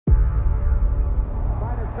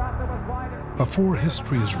Before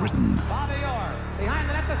history is written,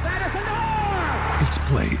 it's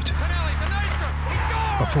played.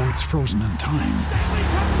 Before it's frozen in time,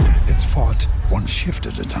 it's fought one shift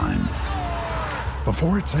at a time.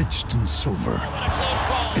 Before it's etched in silver,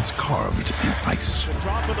 it's carved in ice.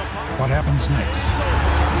 What happens next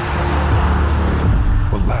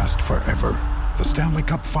will last forever. The Stanley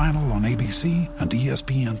Cup Final on ABC and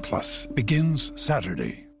ESPN Plus begins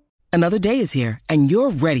Saturday. Another day is here, and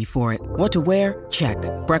you're ready for it. What to wear? Check.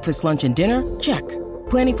 Breakfast, lunch, and dinner? Check.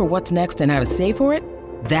 Planning for what's next and how to save for it?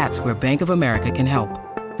 That's where Bank of America can help.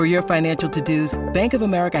 For your financial to-dos, Bank of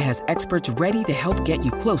America has experts ready to help get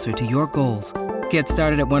you closer to your goals. Get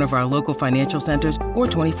started at one of our local financial centers or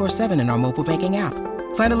 24/7 in our mobile banking app.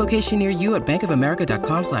 Find a location near you at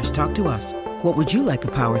bankofamerica.com/talktous. What would you like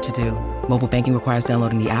the power to do? Mobile banking requires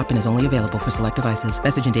downloading the app and is only available for select devices.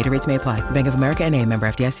 Message and data rates may apply. Bank of America N.A., member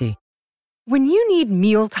FDIC. When you need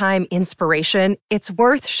mealtime inspiration, it's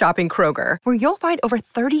worth shopping Kroger, where you'll find over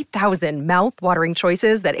 30,000 mouth-watering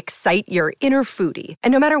choices that excite your inner foodie.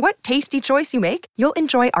 And no matter what tasty choice you make, you'll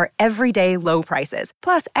enjoy our everyday low prices,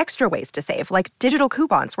 plus extra ways to save, like digital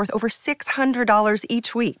coupons worth over $600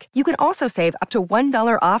 each week. You can also save up to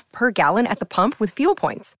 $1 off per gallon at the pump with fuel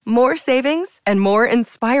points. More savings and more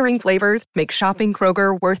inspiring flavors make shopping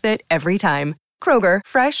Kroger worth it every time. Kroger,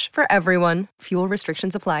 fresh for everyone. Fuel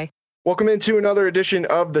restrictions apply. Welcome into another edition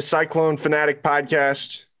of the Cyclone Fanatic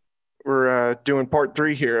podcast. We're doing part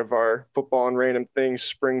 3 here of our football and random things,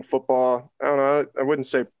 spring football. I don't know. I wouldn't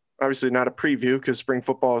say, obviously not a preview because spring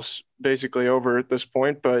football is basically over at this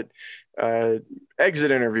point, but exit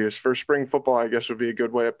interviews for spring football, I guess would be a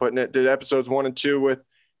good way of putting it. Did episodes 1 and 2 with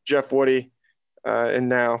Jeff Woody. And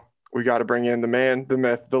now we got to bring in the man, the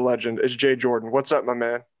myth, the legend. It's Jay Jordan. What's up, my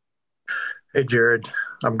man? Hey, Jared.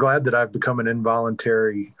 I'm glad that I've become an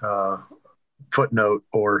involuntary footnote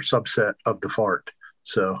or subset of the fart.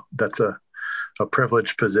 So that's a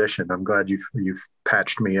privileged position. I'm glad you've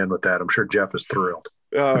patched me in with that. I'm sure Jeff is thrilled.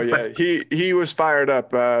 Oh yeah, he was fired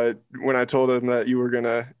up when I told him that you were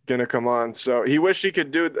gonna come on. So he wished he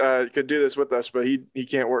could do this with us, but he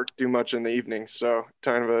can't work too much in the evenings. So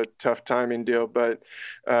kind of a tough timing deal. But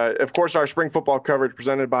of course, our spring football coverage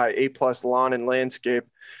presented by A+ Lawn and Landscape.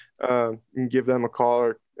 You can give them a call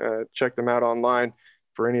or check them out online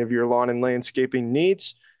for any of your lawn and landscaping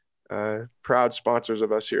needs. Proud sponsors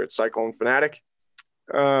of us here at Cyclone Fanatic.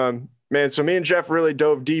 Man, so me and Jeff really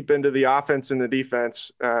dove deep into the offense and the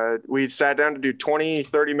defense. We sat down to do 20,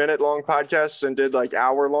 30-minute long podcasts and did like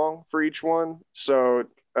hour long for each one. So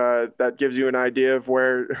that gives you an idea of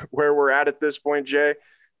where we're at this point, Jay.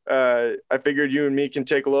 I figured you and me can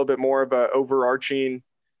take a little bit more of a overarching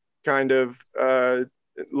kind of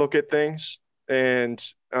look at things. And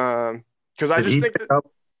because I just think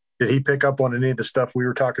did he pick up on any of the stuff we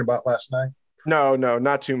were talking about last night? No,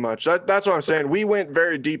 not too much. That's what I'm saying. We went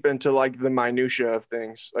very deep into like the minutia of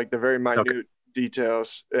things, like the very minute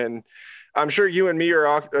details. And I'm sure you and me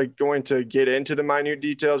are going to get into the minute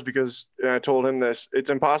details because I told him this. It's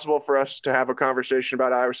impossible for us to have a conversation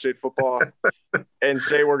about Iowa State football and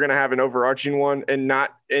say we're going to have an overarching one and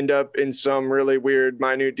not end up in some really weird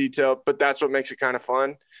minute detail. But that's what makes it kind of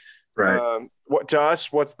fun. Right. What to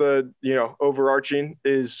us, what's the overarching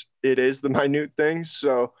is the minute things.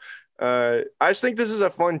 So I just think this is a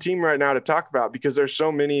fun team right now to talk about because there's so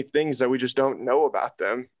many things that we just don't know about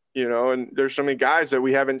them, and there's so many guys that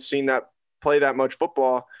we haven't seen that play that much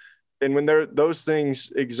football. And when those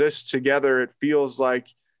things exist together, it feels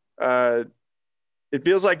like you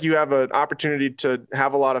have an opportunity to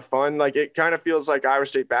have a lot of fun. Like it kind of feels like Iowa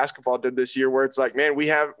State basketball did this year where it's like, man, we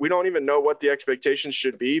don't even know what the expectations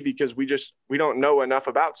should be because we don't know enough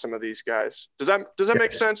about some of these guys. Does that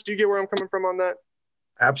make sense? Do you get where I'm coming from on that?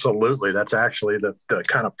 Absolutely. That's actually the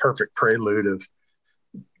kind of perfect prelude of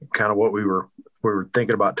kind of what we were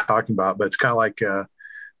thinking about talking about. But it's kind of like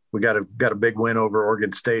we got a big win over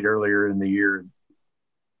Oregon State earlier in the year.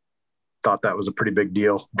 Thought that was a pretty big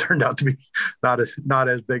deal. Turned out to be not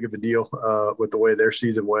as big of a deal with the way their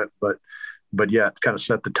season went. But yeah, it kind of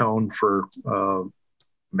set the tone for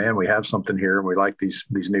man, we have something here, and we like these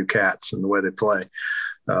new cats and the way they play.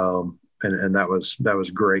 And that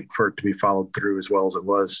was great for it to be followed through as well as it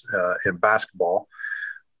was in basketball,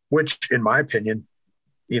 which in my opinion,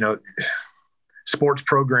 sports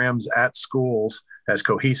programs at schools as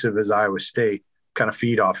cohesive as Iowa State kind of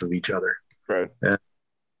feed off of each other, right? And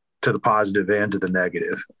to the positive and to the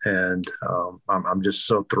negative. And I'm just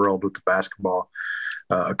so thrilled with the basketball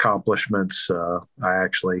accomplishments. I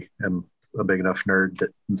actually am a big enough nerd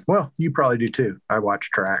that, well, you probably do too. I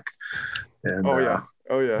watch track. And,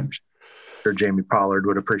 Oh yeah. sure Jamie Pollard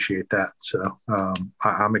would appreciate that. So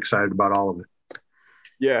I'm excited about all of it.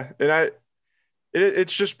 Yeah. And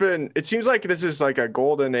it's just been, it seems like this is like a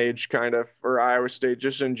golden age kind of for Iowa State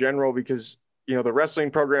just in general, because, you know, the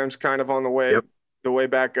wrestling program's kind of on the way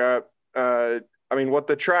back up. I mean, what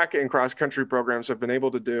the track and cross country programs have been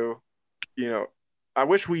able to do, you know, I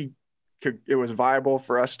wish it was viable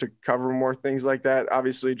for us to cover more things like that.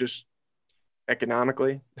 Obviously, just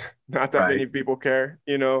economically, not that many people care,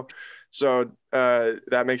 you know, so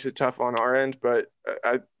that makes it tough on our end. But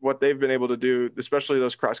what they've been able to do, especially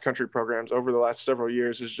those cross country programs over the last several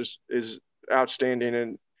years, is outstanding.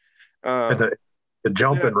 And the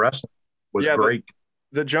jump in wrestling was great.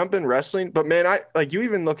 The jump in wrestling, but man, you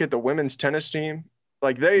even look at the women's tennis team,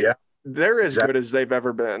 like they're as good as they've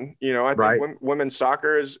ever been. You know, I think women's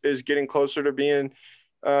soccer is getting closer to being,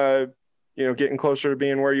 getting closer to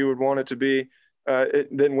being where you would want it to be.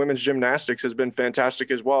 Then women's gymnastics has been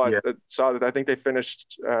fantastic as well. I saw that. I think they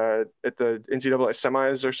finished at the NCAA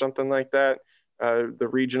semis or something like that, the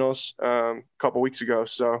regionals a couple weeks ago.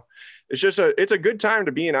 So it's a good time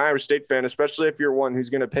to be an Iowa State fan, especially if you're one who's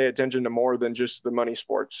going to pay attention to more than just the money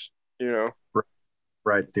sports, you know?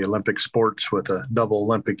 Right. The Olympic sports with a double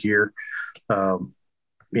Olympic year,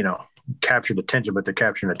 captured attention, but they're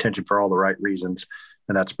capturing attention for all the right reasons.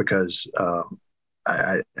 And that's because I'm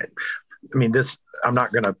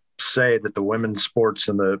not going to say that the women's sports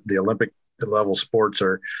and the Olympic level sports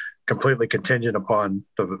are completely contingent upon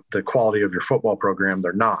the quality of your football program.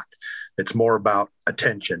 They're not. It's more about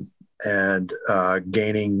attention and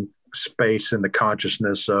gaining space in the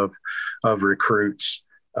consciousness of recruits.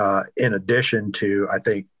 In addition to, I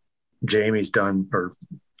think Jamie's done, or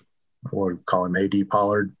what do we call him, AD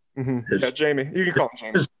Pollard? Mm-hmm. Jamie. You can call him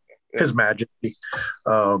Jamie. His Majesty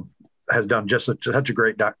has done just such a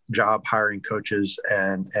great job hiring coaches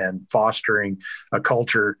and fostering a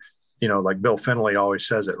culture, you know, like Bill Finley always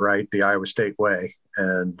says it, right? The Iowa State way.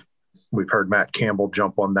 And we've heard Matt Campbell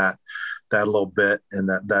jump on that a little bit, and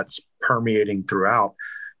that's permeating throughout.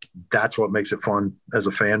 That's what makes it fun as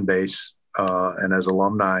a fan base. And as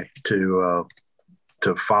alumni to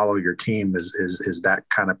follow your team is that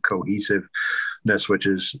kind of cohesiveness, which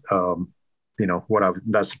is, that's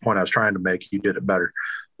the point I was trying to make. You did it better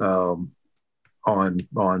on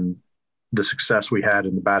the success we had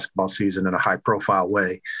in the basketball season in a high profile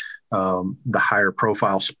way. The higher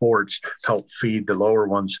profile sports help feed the lower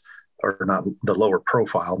ones, or not the lower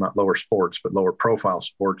profile, not lower sports, but lower profile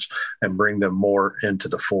sports, and bring them more into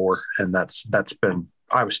the fore. And that's been,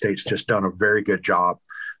 Iowa State's just done a very good job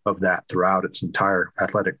of that throughout its entire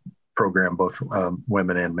athletic program, both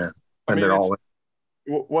women and men. And they're all.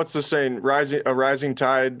 What's the saying? A rising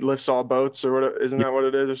tide lifts all boats, or what? Isn't that what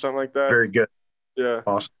it is, or something like that? Very good. Yeah.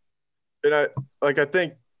 Awesome. And I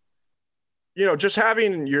think, you know, just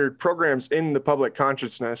having your programs in the public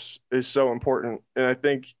consciousness is so important. And I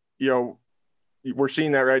think, you know, we're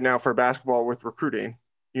seeing that right now for basketball with recruiting.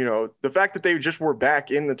 You know, the fact that they just were back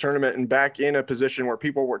in the tournament and back in a position where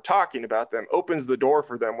people were talking about them opens the door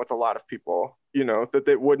for them with a lot of people, you know, that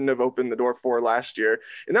they wouldn't have opened the door for last year.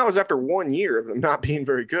 And that was after 1 year of them not being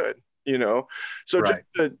very good, you know? So just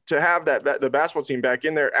to have the basketball team back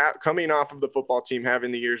in there, coming off of the football team,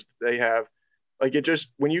 having the years that they have, like, it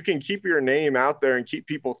just, when you can keep your name out there and keep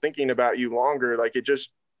people thinking about you longer, like, it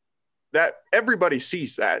just, that everybody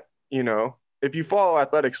sees that, you know? If you follow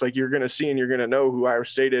athletics, like, you're going to see and you're going to know who Iowa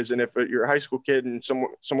State is. And if you're a high school kid and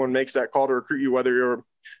someone makes that call to recruit you, whether you're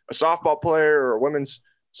a softball player or a women's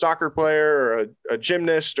soccer player or a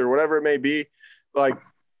gymnast or whatever it may be, like,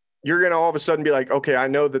 you're going to all of a sudden be like, okay, I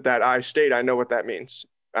know that Iowa State, I know what that means.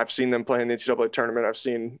 I've seen them play in the NCAA tournament. I've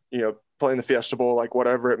seen, you know, play in the Fiesta Bowl, like,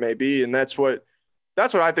 whatever it may be. And that's what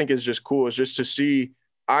I think is just cool, is just to see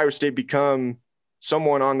Iowa State become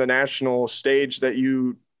someone on the national stage that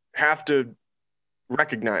you have to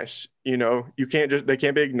recognize. You know, they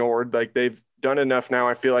can't be ignored. Like, they've done enough now,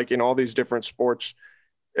 I feel like, in all these different sports.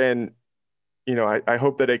 And, you know, I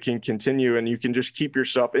hope that it can continue, and you can just keep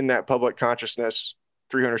yourself in that public consciousness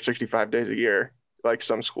 365 days a year, like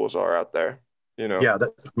some schools are out there, you know? Yeah.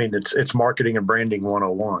 It's marketing and branding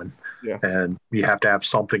 101. Yeah. And you have to have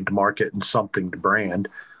something to market and something to brand.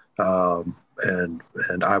 And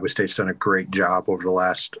Iowa State's done a great job over the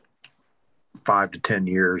last 5 to 10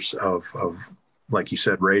 years of like you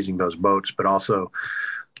said, raising those boats, but also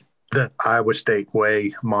the Iowa State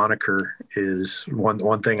way moniker is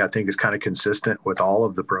one thing I think is kind of consistent with all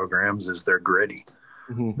of the programs is they're gritty.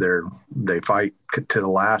 Mm-hmm. They fight to the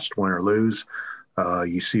last, win or lose.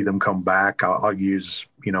 You see them come back. I'll use,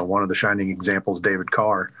 you know, one of the shining examples, David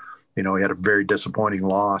Carr. You know, he had a very disappointing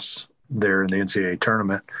loss there in the NCAA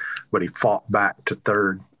tournament, but he fought back to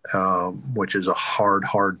third which is a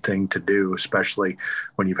hard thing to do, especially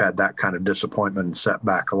when you've had that kind of disappointment and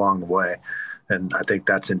setback along the way. And I think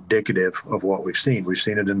that's indicative of what we've seen. We've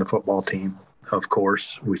seen it in the football team, of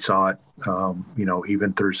course. We saw it,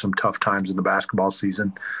 even through some tough times in the basketball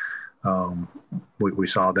season. We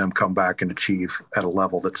saw them come back and achieve at a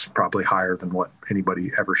level that's probably higher than what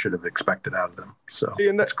anybody ever should have expected out of them. So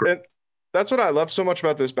that's great. And that's what I love so much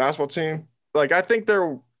about this basketball team. Like, I think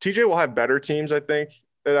TJ will have better teams, I think,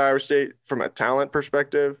 at Iowa State from a talent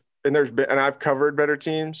perspective. And I've covered better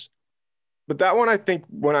teams. But that one, I think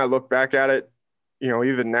when I look back at it,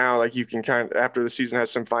 even now, like, you can kind of, after the season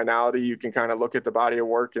has some finality, you can kind of look at the body of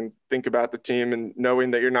work and think about the team and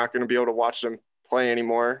knowing that you're not going to be able to watch them play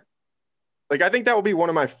anymore. Like, I think that will be one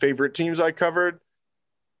of my favorite teams I covered,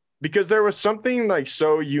 because there was something like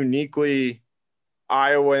so uniquely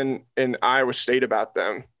Iowan and Iowa State about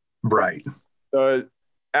them. Right. The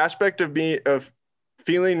aspect of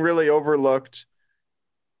feeling really overlooked,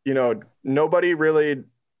 nobody really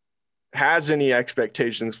has any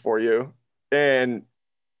expectations for you. And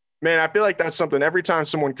man, I feel like that's something every time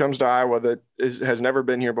someone comes to Iowa that has never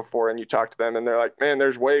been here before, and you talk to them and they're like, man,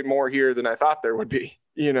 there's way more here than I thought there would be,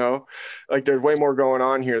 like there's way more going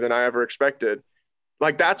on here than I ever expected.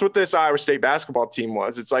 Like, that's what this Iowa State basketball team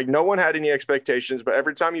was. It's like no one had any expectations, but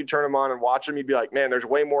every time you turn them on and watch them, you'd be like, man, there's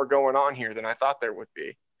way more going on here than I thought there would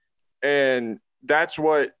be. And that's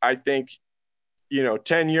what I think,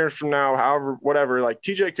 10 years from now, however, whatever, like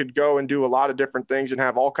TJ could go and do a lot of different things and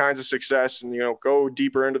have all kinds of success and, go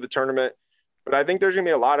deeper into the tournament. But I think there's going to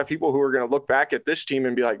be a lot of people who are going to look back at this team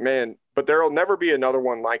and be like, man, but there'll never be another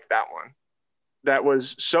one like that one. That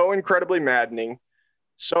was so incredibly maddening.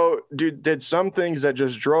 So, dude, did some things that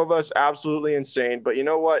just drove us absolutely insane. But you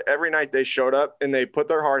know what? Every night they showed up and they put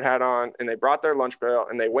their hard hat on and they brought their lunch pail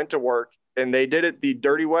and they went to work and they did it the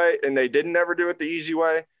dirty way and they didn't ever do it the easy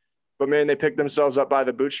way. But, man, they picked themselves up by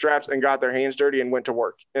the bootstraps and got their hands dirty and went to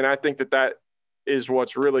work. And I think that is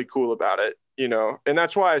what's really cool about it, And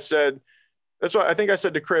that's why I think I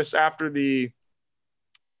said to Chris it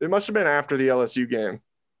must have been after the LSU game,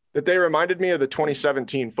 that they reminded me of the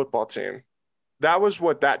 2017 football team. That was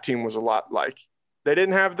what that team was a lot like. They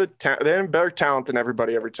didn't have they had better talent than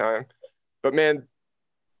everybody every time. But, man,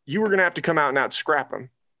 you were going to have to come out and out-scrap them,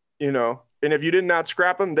 And if you didn't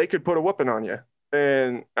out-scrap them, they could put a whooping on you.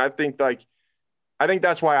 And I think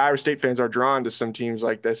that's why Iowa State fans are drawn to some teams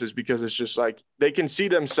like this, is because it's just like they can see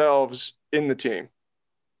themselves in the team,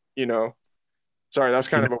 Sorry, that's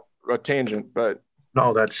kind of a tangent, but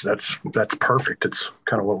no, that's perfect. It's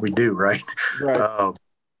kind of what we do, right? Right.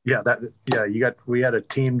 We had a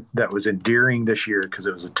team that was endearing this year because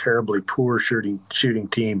it was a terribly poor shooting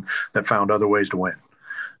team that found other ways to win,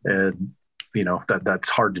 and that's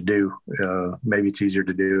hard to do. Maybe it's easier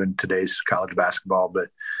to do in today's college basketball, but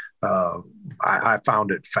I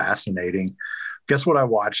found it fascinating. Guess what I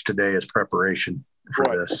watched today as preparation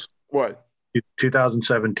for this? What?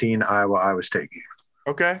 2017 Iowa State game.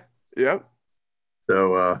 Okay. Yep.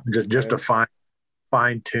 So just to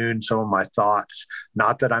fine tune some of my thoughts.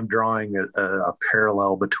 Not that I'm drawing a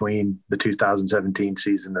parallel between the 2017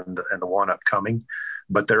 season and the one upcoming,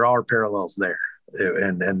 but there are parallels there.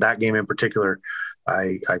 And that game in particular,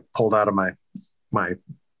 I pulled out of my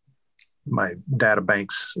data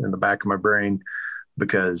banks in the back of my brain,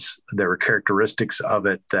 because there were characteristics of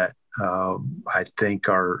it that I think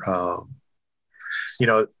are,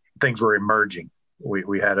 things were emerging.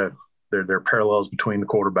 We had there are parallels between the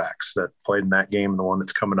quarterbacks that played in that game and the one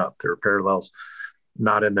that's coming up. There are parallels,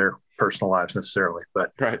 not in their personal lives necessarily,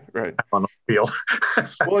 but right on the field.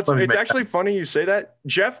 Well, it's actually funny you say that.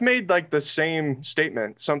 Jeff made like the same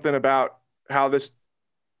statement, something about how I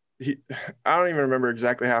don't even remember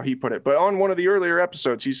exactly how he put it, but on one of the earlier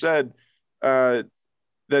episodes, he said that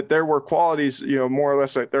there were qualities, more or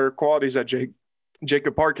less, that there are qualities that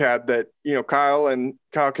Jacob Park had that,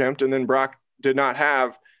 Kyle Kempt and then Brock did not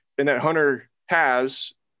have, and that Hunter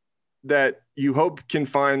has, that you hope can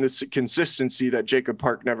find this consistency that Jacob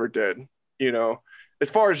Park never did, as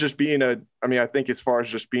far as just being I think as far as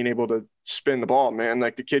just being able to spin the ball, man,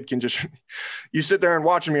 like the kid can just, you sit there and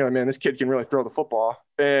watch him, you're like, man, this kid can really throw the football.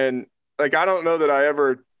 And like, I don't know that I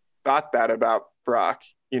ever thought that about Brock,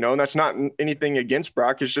 and that's not anything against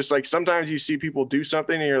Brock. It's just like, sometimes you see people do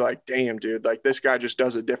something and you're like, damn, dude, like this guy just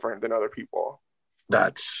does it different than other people.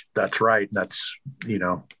 That's right. That's,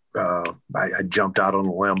 I jumped out on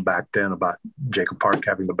a limb back then about Jacob Park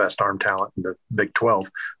having the best arm talent in the Big 12,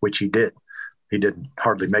 which he did. He didn't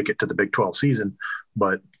hardly make it to the Big 12 season,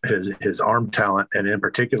 but his arm talent, and in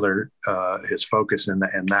particular his focus in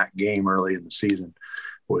that game early in the season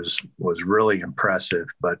was really impressive.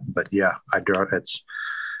 But yeah,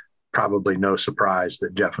 probably no surprise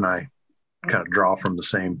that Jeff and I kind of draw from the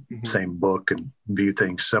same book and view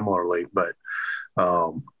things similarly. But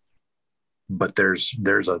there's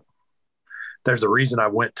a reason I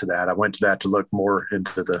went to that. I went to that to look more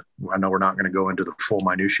into I know we're not going to go into the full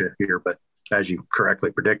minutia here, but as you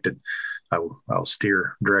correctly predicted, I'll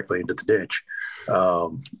steer directly into the ditch.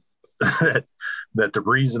 That the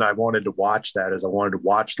reason I wanted to watch that is I wanted to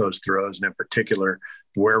watch those throws, and in particular,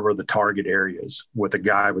 where were the target areas with a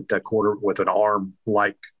guy with that quarter with an arm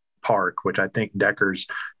like Park, which I think Dekkers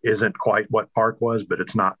isn't quite what Park was, but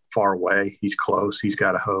it's not far away. He's close. He's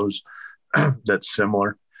got a hose that's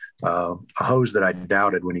similar, a hose that I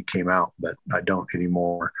doubted when he came out, but I don't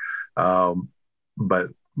anymore. But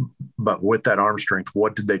with that arm strength,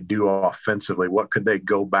 what did they do offensively? What could they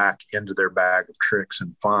go back into their bag of tricks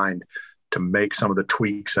and find to make some of the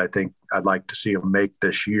tweaks I think I'd like to see them make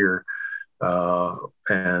this year?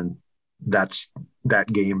 And that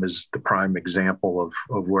game is the prime example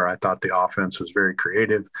of where I thought the offense was very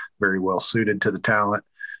creative, very well suited to the talent,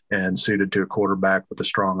 and suited to a quarterback with a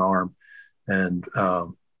strong arm. And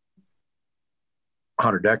Hunter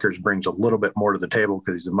Dekkers brings a little bit more to the table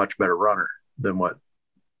because he's a much better runner than what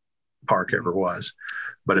Park ever was.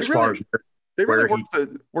 But as far as they really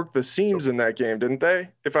worked the seams in that game, didn't they?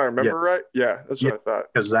 If I remember right. Yeah, that's what I thought.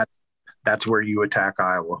 Because that's where you attack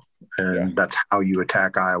Iowa, and that's how you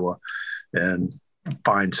attack Iowa and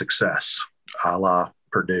find success, a la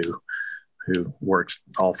Purdue, who works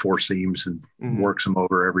all four seams and works them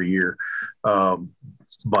over every year.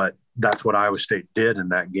 But that's what Iowa State did in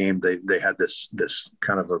that game. They had this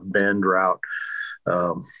kind of a bend route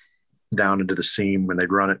down into the seam when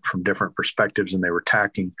they'd run it from different perspectives, and they were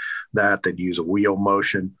attacking that. They'd use a wheel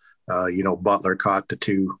motion. Butler caught the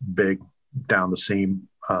two big down the seam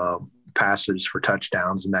passes for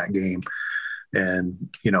touchdowns in that game. And,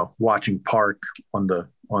 watching Park on the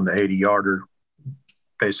 80-yarder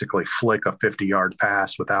basically flick a 50-yard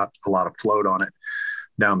pass without a lot of float on it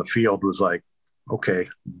down the field was like, okay,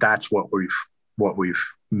 that's what we've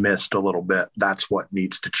missed a little bit. That's what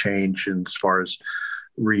needs to change. And as far as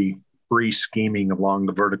re-scheming along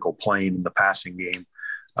the vertical plane in the passing game,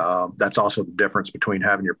 that's also the difference between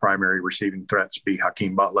having your primary receiving threats be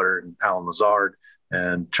Hakeem Butler and Alan Lazard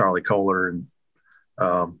and Charlie Kohler and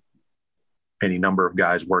any number of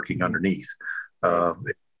guys working underneath.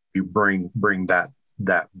 You bring that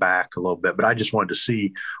back a little bit, but I just wanted to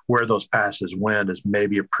see where those passes went as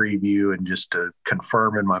maybe a preview, and just to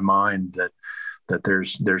confirm in my mind that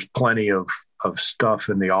there's plenty of stuff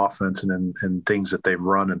in the offense and things that they've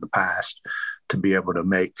run in the past to be able to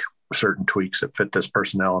make certain tweaks that fit this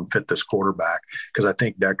personnel and fit this quarterback. Because I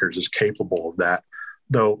think Dekkers is capable of that,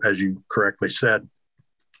 though, as you correctly said,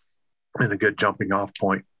 and a good jumping off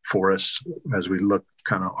point for us as we look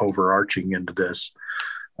kind of overarching into this.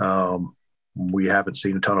 We haven't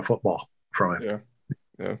seen a ton of football from him,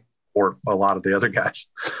 or a lot of the other guys.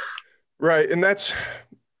 Right. And I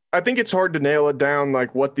think it's hard to nail it down,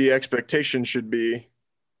 like what the expectation should be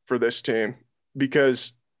for this team,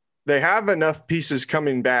 because they have enough pieces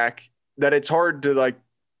coming back that it's hard to like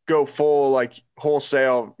go full, like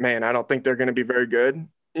wholesale, man, I don't think they're going to be very good,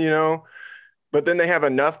 but then they have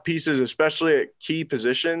enough pieces, especially at key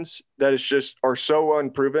positions, that it's just are so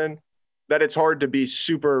unproven that it's hard to be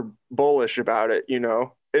super bullish about it,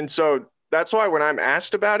 And so that's why when I'm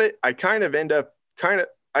asked about it, I kind of end up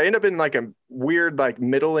in like a weird, like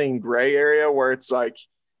middling gray area where it's like,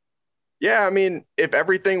 yeah, I mean, if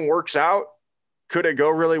everything works out, could it go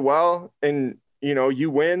really well? And, you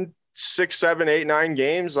win 6, 7, 8, 9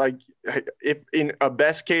 games, like if in a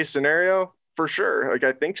best case scenario, for sure. Like,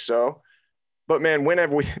 I think so. But man, when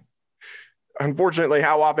have we, unfortunately,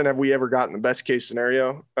 how often have we ever gotten the best case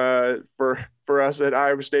scenario for us at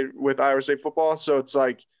Iowa State with Iowa State football? So it's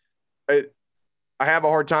like, I have a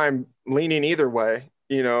hard time leaning either way,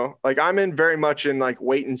 like I'm very much in like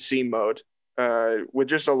wait and see mode with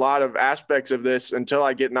just a lot of aspects of this until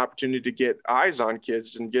I get an opportunity to get eyes on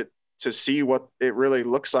kids and get to see what it really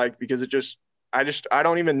looks like, because I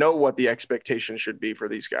don't even know what the expectation should be for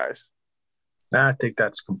these guys. I think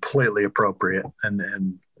that's completely appropriate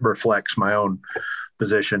and reflects my own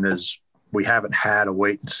position. Is we haven't had a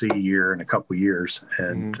wait and see year in a couple of years,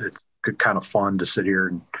 and it's kind of fun to sit here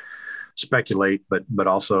and speculate, but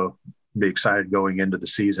also be excited going into the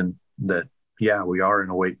season that, yeah, we are in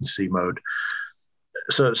a wait and see mode.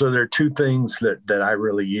 So there are two things that I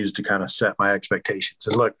really use to kind of set my expectations.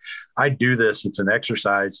 And look, I do this. It's an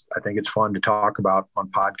exercise. I think it's fun to talk about on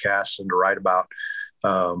podcasts and to write about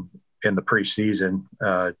in the preseason,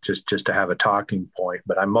 just to have a talking point.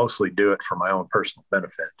 But I mostly do it for my own personal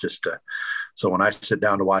benefit, so when I sit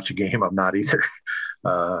down to watch a game, I'm not either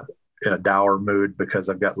in a dour mood because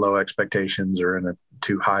I've got low expectations, or in a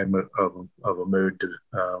too high of a mood to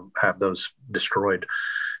have those destroyed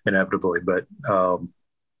inevitably. But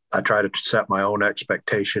I try to set my own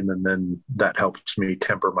expectation, and then that helps me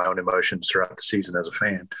temper my own emotions throughout the season as a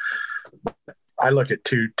fan. I look at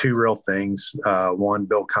two real things. One,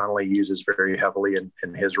 Bill Connolly uses very heavily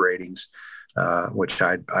in his ratings, which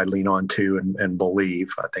I lean on to and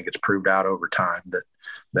believe. I think it's proved out over time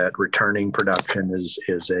that returning production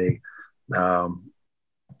is a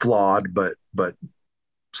flawed but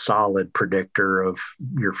solid predictor of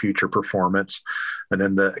your future performance. And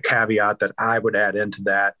then the caveat that I would add into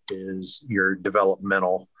that is your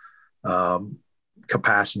developmental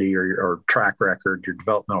capacity or track record, your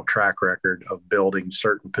developmental track record of building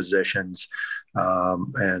certain positions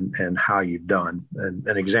and how you've done. And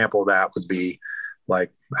an example of that would be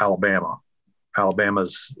like Alabama.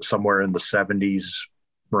 Alabama's somewhere in the 70s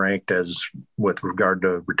ranked as with regard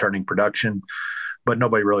to returning production, but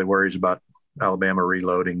nobody really worries about Alabama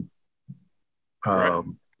reloading.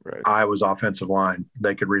 Right. Iowa's offensive line,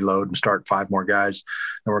 they could reload and start 5 more guys,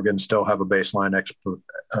 and we're going to still have a baseline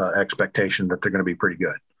expectation that they're going to be pretty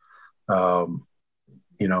good. A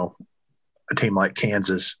team like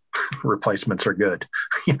Kansas, replacements are good.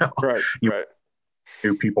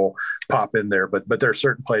 New people pop in there, but there are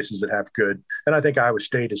certain places that have good. And I think Iowa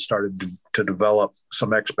State has started to develop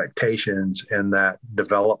some expectations in that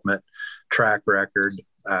development track record.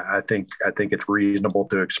 I think it's reasonable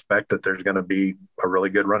to expect that there's going to be a really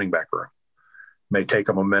good running back room. May take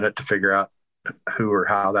them a minute to figure out who or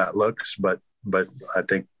how that looks, but I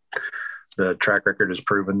think the track record has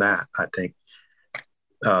proven that. I think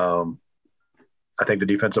the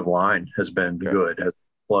defensive line has been good, has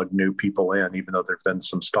plugged new people in, even though there've been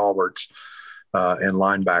some stalwarts and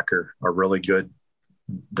linebacker are really good.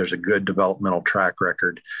 There's a good developmental track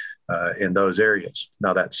record in those areas.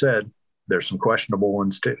 Now, that said, there's some questionable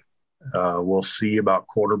ones too. We'll see about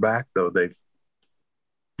quarterback, though they've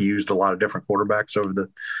used a lot of different quarterbacks over the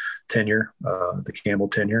tenure, the Campbell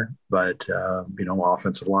tenure. But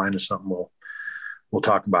offensive line is something we'll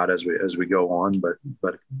talk about as we go on.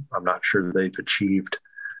 But I'm not sure they've achieved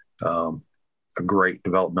a great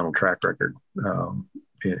developmental track record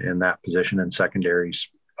in that position. And secondary's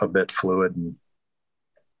a bit fluid and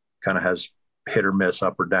kind of has hit or miss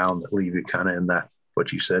up or down that leave you kind of in that,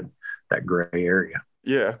 what you said, that gray area.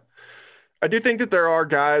 Yeah. I do think that there are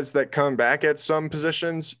guys that come back at some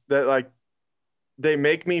positions that they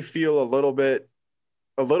make me feel a little bit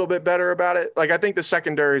better about it. Like, I think the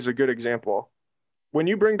secondary is a good example. When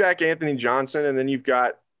you bring back Anthony Johnson and then you've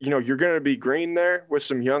got, you're going to be green there with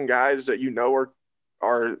some young guys that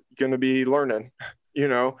are going to be learning,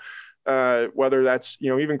 whether that's,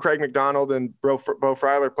 even Craig McDonald and Bo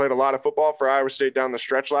Freiler played a lot of football for Iowa State down the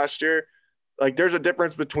stretch last year. Like, there's a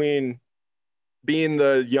difference between being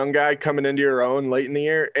the young guy coming into your own late in the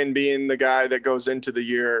year and being the guy that goes into the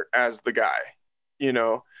year as the guy,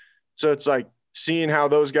 So it's like seeing how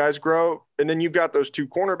those guys grow. And then you've got those 2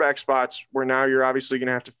 cornerback spots where now you're obviously going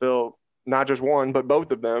to have to fill not just one, but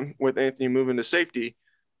both of them with Anthony moving to safety.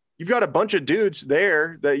 You've got a bunch of dudes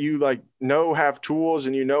there that you have tools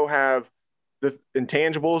and have the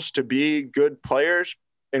intangibles to be good players.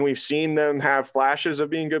 And we've seen them have flashes of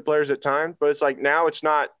being good players at times, but it's like, now it's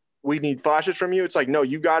not, we need flashes from you. It's like, no,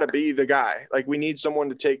 you got to be the guy. Like, we need someone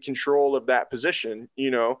to take control of that position,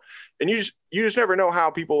 and you just never know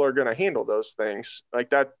how people are going to handle those things. Like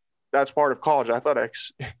that's part of college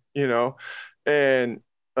athletics, and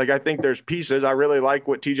I think there's pieces. I really like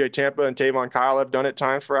what TJ Tampa and Tavon Kyle have done at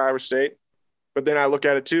times for Iowa State. But then I look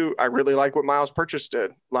at it too. I really like what Miles Purchase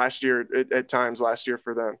did last year at times last year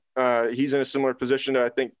for them. He's in a similar position to, I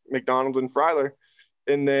think, McDonald and Freiler.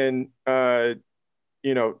 And then, and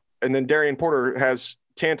then Darian Porter has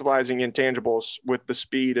tantalizing intangibles with the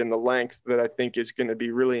speed and the length that I think is going to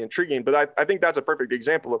be really intriguing. But I think that's a perfect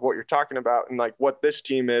example of what you're talking about and what this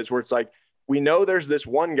team is, where it's like, we know there's this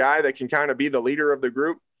one guy that can kind of be the leader of the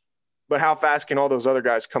group, but how fast can all those other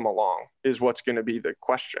guys come along is what's going to be the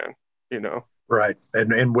question, Right.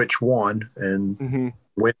 And which one and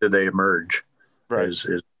when do they emerge is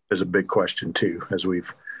a big question too, as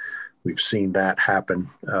we've seen that happen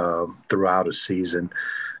throughout a season.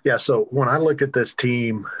 Yeah. So when I look at this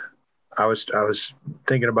team, I was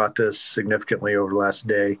thinking about this significantly over the last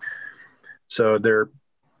day. So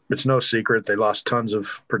it's no secret they lost tons of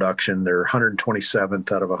production. They're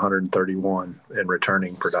 127th out of 131 in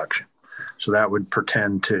returning production. So that would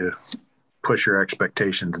pretend to push your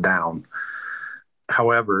expectations down.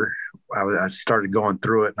 However, I started going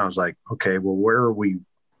through it and I was like, okay, well,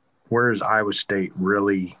 where is Iowa State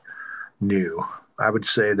really new? I would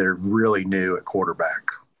say they're really new at quarterback.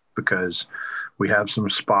 because we have some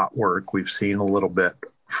spot work. We've seen a little bit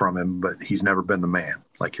from him, but he's never been the man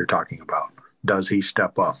like you're talking about. Does he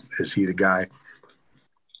step up? Is he the guy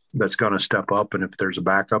that's going to step up? And if there's a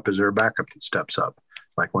backup, is there a backup that steps up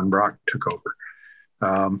like when Brock took over?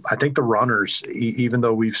 I think the runners, even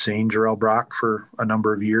though we've seen Jarrell Brock for a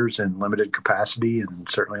number of years in limited capacity and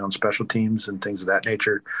certainly on special teams and things of that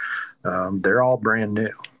nature, they're all brand new.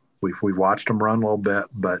 We've watched them run a little bit,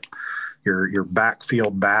 but your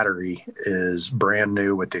backfield battery is brand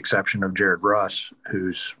new with the exception of Jared Russ,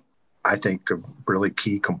 who's, I think, a really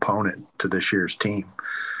key component to this year's team.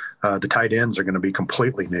 The tight ends are going to be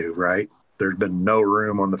completely new, right? There's been no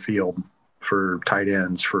room on the field for tight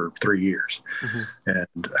ends for 3 years. Mm-hmm.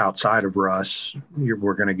 And outside of Russ,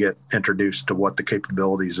 we're going to get introduced to what the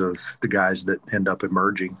capabilities of the guys that end up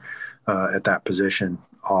emerging at that position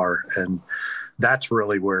are. And that's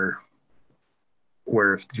really where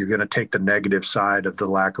if you're going to take the negative side of the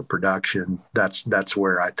lack of production, that's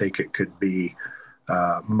where I think it could be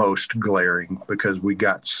most glaring, because we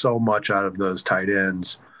got so much out of those tight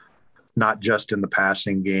ends, not just in the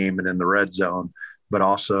passing game and in the red zone, but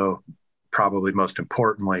also probably most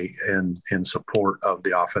importantly in support of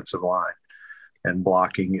the offensive line and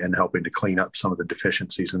blocking and helping to clean up some of the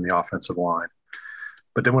deficiencies in the offensive line.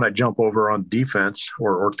 But then when I jump over on defense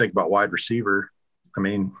or think about wide receiver, I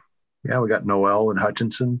mean, yeah, we got Noel and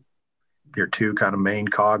Hutchinson, your two kind of main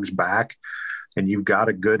cogs back, and you've got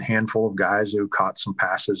a good handful of guys who caught some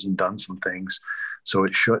passes and done some things. So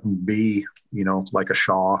it shouldn't be, like a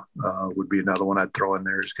Shaw would be another one I'd throw in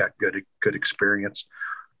there. He's got good experience.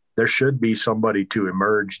 There should be somebody to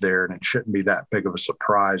emerge there, and it shouldn't be that big of a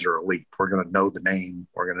surprise or a leap. We're going to know the name.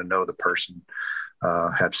 We're going to know the person,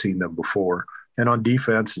 have seen them before. And on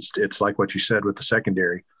defense, it's like what you said with the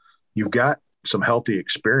secondary. You've got some healthy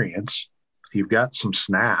experience. You've got some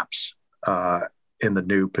snaps in the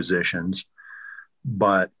new positions,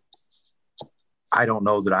 but I don't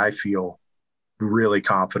know that I feel really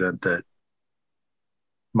confident that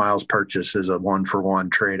Miles Purchase is a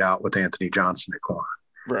 1-for-1 trade out with Anthony Johnson at corner.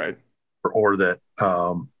 Right. Or that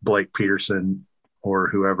Blake Peterson or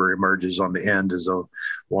whoever emerges on the end is a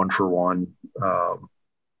 1-for-1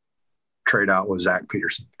 trade out with Zach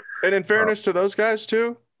Peterson. And in fairness to those guys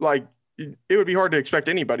too, like it would be hard to expect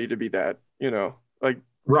anybody to be that, like.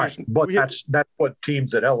 Right. But that's what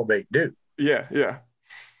teams that elevate do. Yeah. Yeah.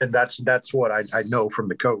 And that's what I know from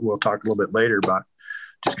the coach. We'll talk a little bit later about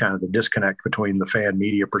just kind of the disconnect between the fan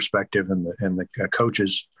media perspective and the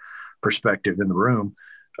coach's perspective in the room.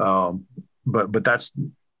 But that's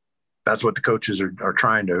what the coaches are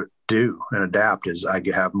trying to do and adapt. Is I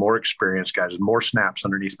have more experienced guys, more snaps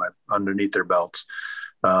underneath their belts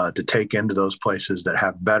to take into those places that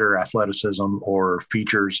have better athleticism or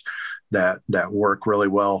features that work really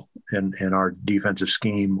well in our defensive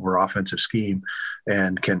scheme or offensive scheme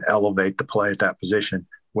and can elevate the play at that position,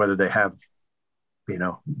 whether they have,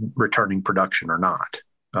 returning production or not,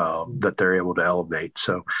 that they're able to elevate.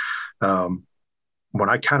 So when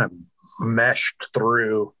I kind of meshed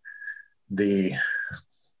through the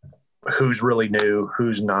who's really new,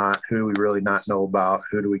 who's not, who we really not know about,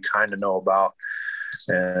 who do we kind of know about,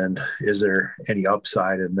 and is there any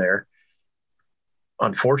upside in there?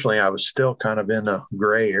 Unfortunately, I was still kind of in a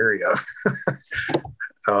gray area.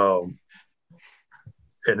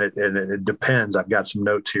 And it depends. I've got some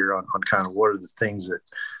notes here on kind of what are the things that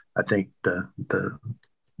I think the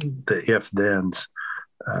if-thens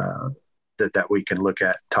that we can look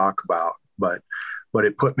at and talk about. But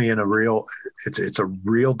it put me in it's a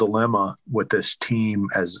real dilemma with this team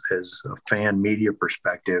as a fan media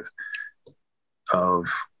perspective of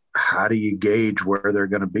how do you gauge where they're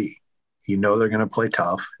going to be? They're going to play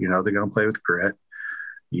tough. They're going to play with grit.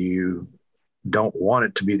 You don't want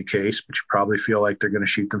it to be the case, but you probably feel like they're going to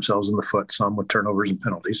shoot themselves in the foot some with turnovers and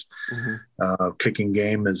penalties. Mm-hmm. Kicking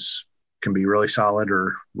game can be really solid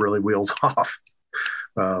or really wheels off.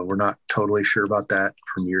 We're not totally sure about that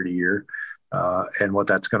from year to year. And what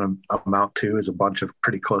that's going to amount to is a bunch of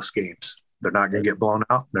pretty close games. They're not going to get blown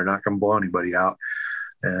out. They're not going to blow anybody out.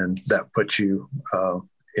 And that puts you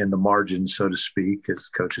in the margin, so to speak, as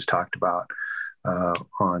coaches talked about,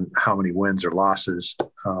 on how many wins or losses.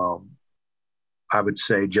 I would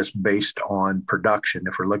say just based on production,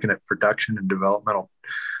 if we're looking at production and developmental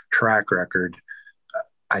track record,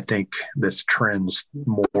 I think this trends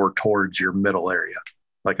more towards your middle area,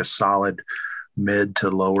 like a solid mid to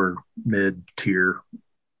lower mid-tier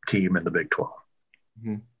team in the Big 12.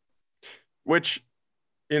 Mm-hmm. Which,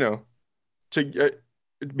 to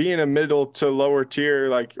being a middle to lower tier,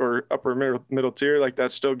 like, or upper middle tier, like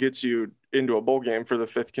that still gets you into a bowl game for the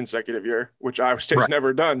 5th consecutive year, which Iowa State's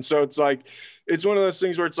never done. So it's like, it's one of those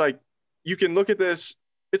things where it's like, you can look at this,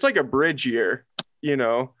 it's like a bridge year, you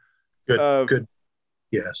know. Good.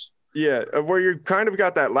 Yes. Yeah, of where you kind of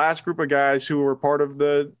got that last group of guys who were part of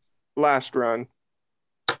the last run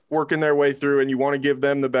working their way through, and you want to give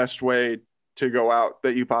them the best way to go out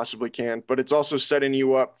that you possibly can. But it's also setting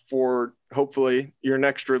you up for hopefully your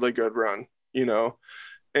next really good run, you know.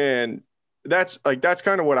 And that's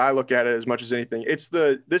kind of what I look at it as much as anything.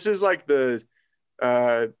 This is like the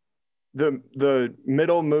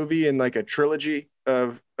middle movie in like a trilogy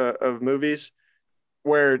of movies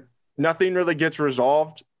where nothing really gets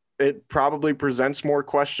resolved. It probably presents more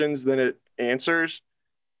questions than it answers,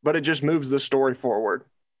 but it just moves the story forward.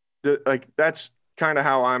 Like, that's kind of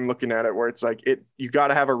how I'm looking at it, where it's like, you got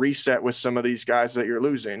to have a reset with some of these guys that you're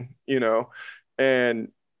losing, you know,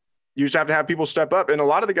 and you just have to have people step up. And a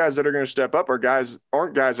lot of the guys that are going to step up aren't guys that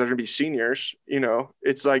are going to be seniors. You know,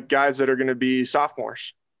 it's like guys that are going to be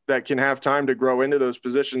sophomores that can have time to grow into those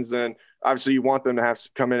positions. Then obviously you want them to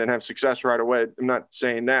come in and have success right away. I'm not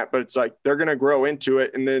saying that, but it's like, they're going to grow into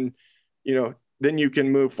it. And then, you know, then you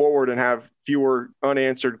can move forward and have fewer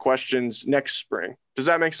unanswered questions next spring. Does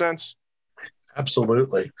that make sense?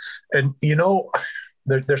 Absolutely. And, you know,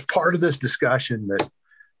 there's part of this discussion that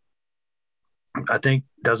I think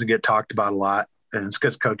doesn't get talked about a lot, and it's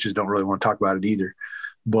because coaches don't really want to talk about it either.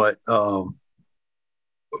 But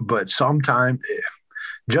sometimes,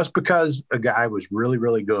 just because a guy was really,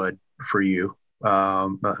 really good for you,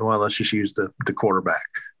 well, let's just use the quarterback.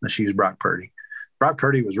 Let's use Brock Purdy. Brock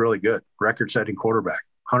Purdy was really good, record-setting quarterback.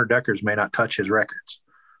 Hunter Dekkers may not touch his records,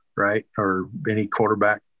 right? Or any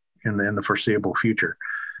quarterback in the foreseeable future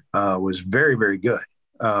was very, very good.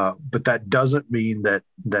 But that doesn't mean that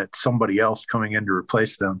somebody else coming in to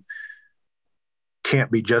replace them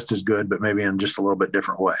can't be just as good, but maybe in just a little bit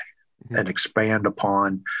different way, and expand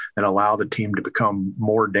upon and allow the team to become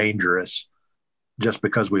more dangerous just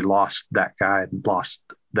because we lost that guy and lost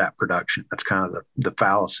that production. That's kind of the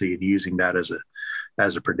fallacy in using that as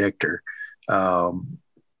a predictor.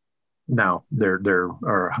 Now there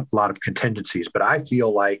are a lot of contingencies, but I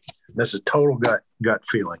feel like this is total gut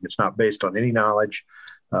feeling. It's not based on any knowledge.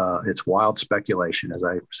 It's wild speculation, as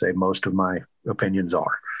I say most of my opinions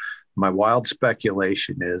are. My wild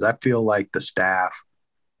speculation is I feel like the staff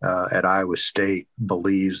at Iowa State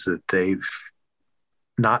believes that they've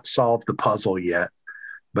not solved the puzzle yet,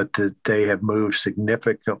 but that they have moved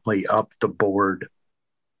significantly up the board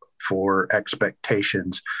for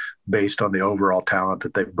expectations based on the overall talent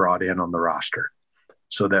that they've brought in on the roster.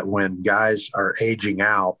 So that when guys are aging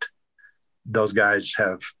out, those guys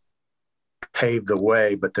have paved the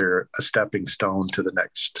way, but they're a stepping stone to the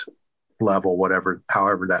next level,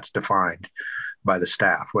 however that's defined by the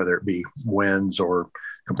staff, whether it be wins or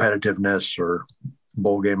competitiveness or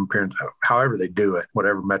bowl game appearance, however they do it,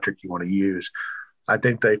 whatever metric you want to use. I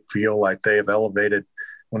think they feel like they have elevated.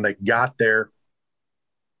 When they got there,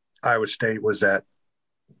 Iowa State was at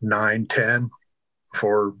 9-10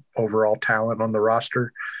 for overall talent on the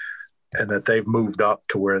roster, and that they've moved up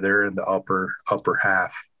to where they're in the upper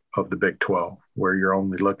half of the Big 12, where you're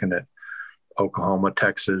only looking at Oklahoma,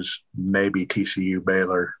 Texas, maybe TCU,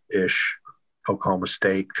 Baylor-ish, Oklahoma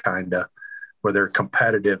State, kind of, where they're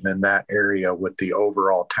competitive in that area with the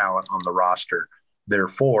overall talent on the roster.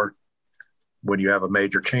 Therefore, when you have a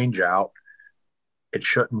major change out, it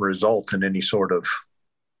shouldn't result in any sort of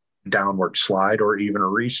downward slide or even a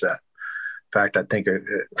reset. In fact, I think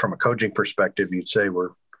from a coaching perspective, you'd say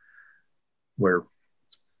we're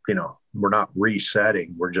not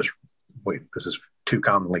resetting. We're just, this is too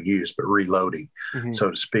commonly used, but reloading,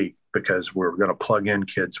 so to speak, because we're going to plug in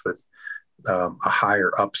kids with a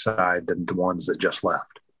higher upside than the ones that just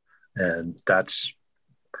left. And that's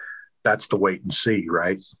the wait and see,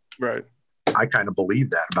 right? Right. I kind of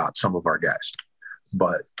believe that about some of our guys,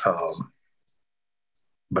 but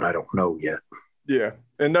I don't know yet. Yeah.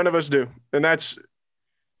 And none of us do. And that's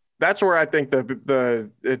where I think the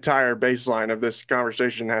entire baseline of this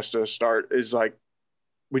conversation has to start, is like,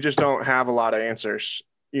 we just don't have a lot of answers,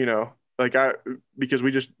 you know,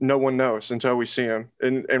 because no one knows until we see them,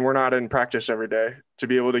 and we're not in practice every day to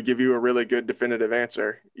be able to give you a really good definitive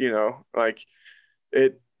answer, you know, like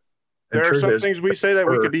it. There are some things we say that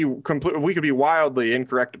we could be wildly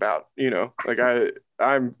incorrect about, you know, like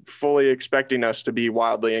I'm fully expecting us to be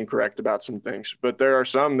wildly incorrect about some things, but there are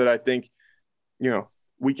some that I think, you know,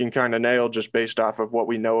 we can kind of nail just based off of what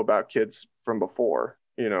we know about kids from before,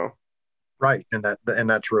 you know. Right. And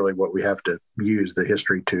that's really what we have to use the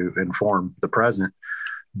history to inform the present.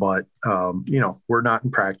 But, you know, we're not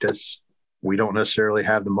in practice. We don't necessarily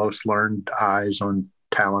have the most learned eyes on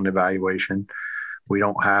talent evaluation. We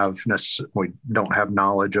don't have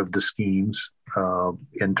knowledge of the schemes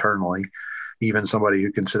internally. Even somebody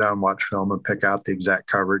who can sit down and watch film and pick out the exact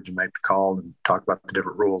coverage and make the call and talk about the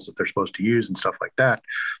different rules that they're supposed to use and stuff like that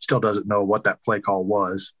still doesn't know what that play call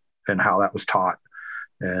was and how that was taught.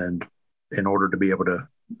 And in order to be able to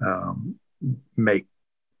make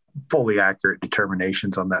fully accurate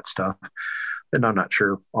determinations on that stuff, and I'm not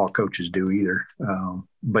sure all coaches do either.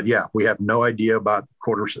 But yeah, we have no idea about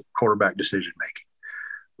quarterback decision making.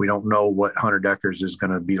 We don't know what Hunter Dekkers is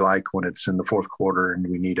going to be like when it's in the fourth quarter and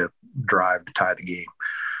we need a drive to tie the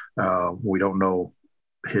game. We don't know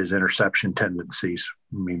his interception tendencies.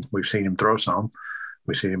 I mean, we've seen him throw some.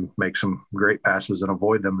 We've seen him make some great passes and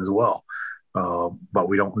avoid them as well. But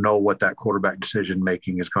we don't know what that quarterback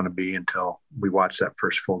decision-making is going to be until we watch that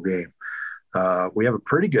first full game. We have a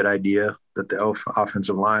pretty good idea that the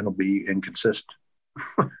offensive line will be inconsistent,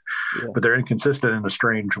 but they're inconsistent in a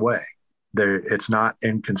strange way. It's not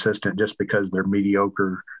inconsistent just because they're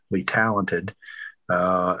mediocrely talented.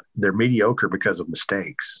 They're mediocre because of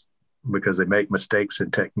mistakes, because they make mistakes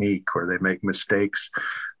in technique, or they make mistakes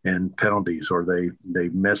in penalties, or they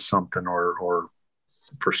miss something, or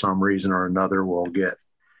for some reason or another will get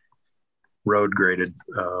road graded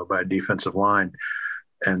by a defensive line.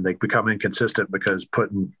 And they become inconsistent because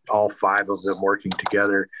putting all five of them working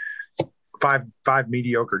together, five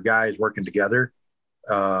mediocre guys working together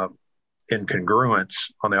in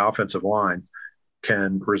congruence on the offensive line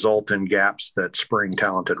can result in gaps that spring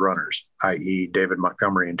talented runners, i.e. David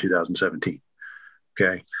Montgomery in 2017.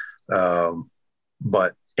 Okay.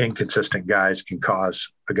 But inconsistent guys can cause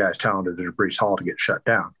a guy as talented as Breece Hall to get shut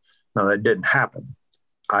down. Now, that didn't happen.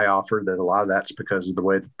 I offer that a lot of that's because of the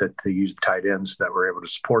way that they used the tight ends that were able to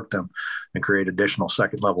support them and create additional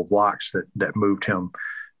second level blocks that moved him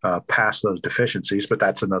past those deficiencies. But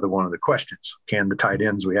that's another one of the questions. Can the tight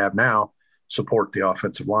ends we have now support the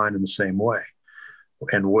offensive line in the same way?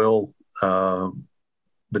 And will the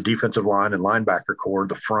defensive line and linebacker core,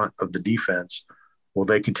 the front of the defense, will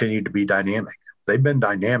they continue to be dynamic? They've been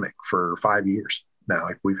dynamic for 5 years now.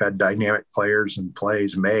 We've had dynamic players and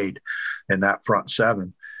plays made in that front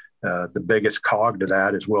seven. The biggest cog to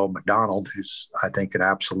that is Will McDonald, who's, I think, an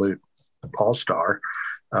absolute all-star.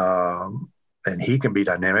 And he can be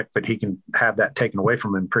dynamic, but he can have that taken away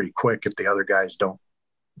from him pretty quick if the other guys don't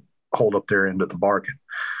hold up their end of the bargain.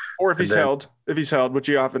 Or if he's held, which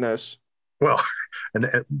he often is. Well, and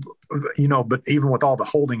but even with all the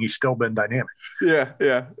holding, he's still been dynamic.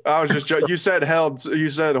 Yeah. I was just you said held, you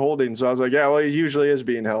said holding, so I was like, yeah, well, he usually is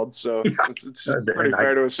being held, so yeah. It's pretty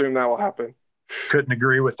fair to assume that will happen. Couldn't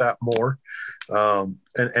agree with that more.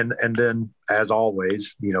 And then, as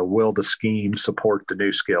always, will the scheme support the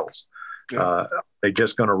new skills? Yeah. They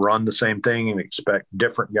just going to run the same thing and expect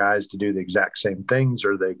different guys to do the exact same things,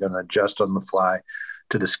 or are they going to adjust on the fly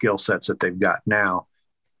to the skill sets that they've got now?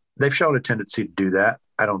 They've shown a tendency to do that.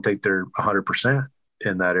 I don't think they're 100%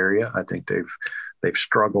 in that area. I think they've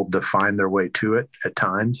struggled to find their way to it at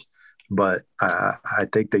times, but I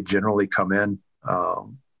think they generally come in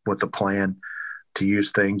with a plan to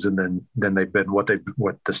use things, and then they've been what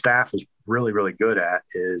the staff is really, really good at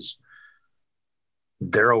is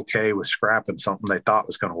they're okay with scrapping something they thought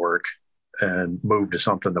was going to work and move to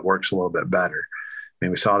something that works a little bit better. I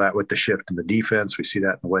mean, we saw that with the shift in the defense. We see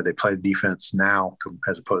that in the way they play the defense now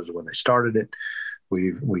as opposed to when they started it.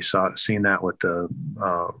 We've seen that with the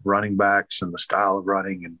running backs and the style of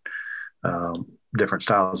running and different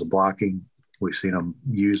styles of blocking. We've seen them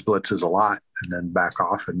use blitzes a lot and then back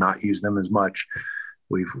off and not use them as much.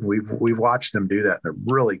 We've watched them do that. They're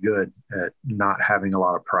really good at not having a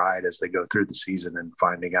lot of pride as they go through the season and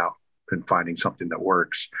finding something that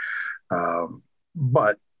works.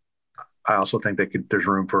 But I also think there's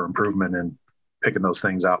room for improvement in picking those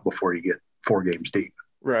things out before you get 4 games deep.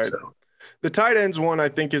 Right. So the tight ends one, I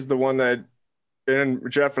think, is the one that,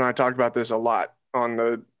 and Jeff and I talked about this a lot on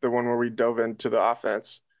the one where we dove into the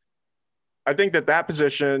offense. I think that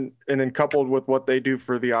position, and then coupled with what they do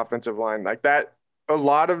for the offensive line, like that, a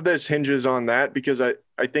lot of this hinges on that, because I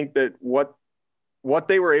think that what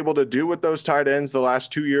they were able to do with those tight ends the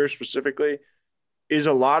last 2 years specifically is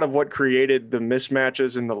a lot of what created the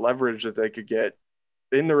mismatches and the leverage that they could get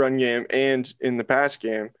in the run game and in the pass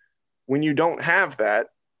game. When you don't have that,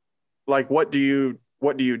 like, what do you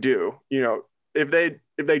do? If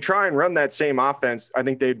they try and run that same offense, I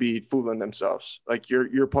think they'd be fooling themselves. Like,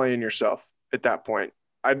 you're playing yourself at that point.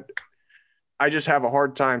 I just have a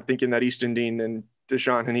hard time thinking that Easton Dean and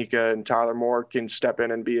Deshaun Hanika and Tyler Moore can step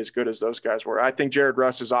in and be as good as those guys were. I think Jared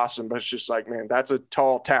Russ is awesome, but it's just like, man, that's a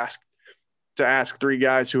tall task to ask 3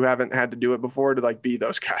 guys who haven't had to do it before to, like, be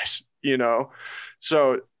those guys,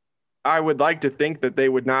 So I would like to think that they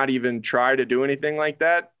would not even try to do anything like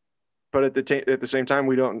that. But at the same time,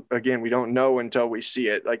 we don't know until we see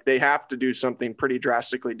it. Like, they have to do something pretty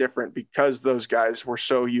drastically different because those guys were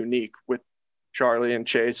so unique with Charlie and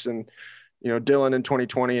Chase and, Dylan in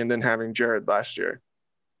 2020 and then having Jared last year.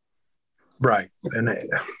 Right. And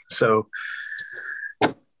so,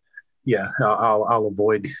 yeah, I'll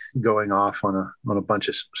avoid going off on a bunch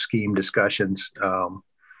of scheme discussions. No,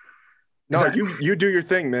 you do your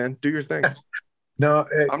thing, man. Do your thing. No,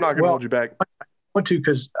 I'm not going to hold you back. I want to,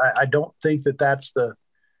 because I don't think that's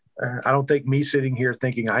I don't think me sitting here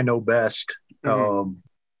thinking I know best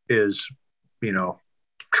is,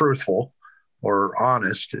 truthful or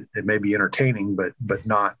honest. It may be entertaining, but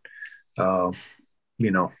not,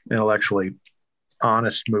 intellectually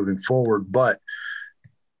honest moving forward. But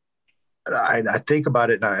I think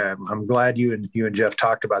about it, and I'm glad you and Jeff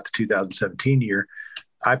talked about the 2017 year.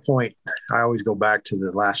 I always go back to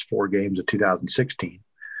the last 4 games of 2016,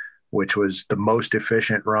 which was the most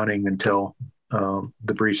efficient running until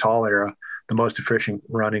the Breece Hall era, the most efficient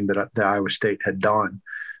running that Iowa State had done.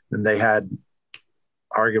 And they had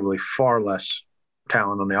arguably far less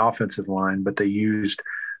talent on the offensive line, but they used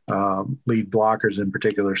lead blockers, in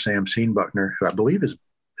particular Sam Seenbuckner, who I believe is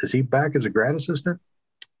he back as a grad assistant?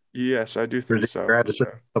 Yes, I do think so. Grad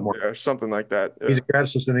assistant somewhere. Yeah, something like that. Yeah. He's a grad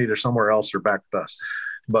assistant either somewhere else or back with us.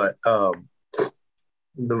 But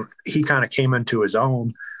he kind of came into his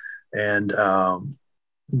own. And,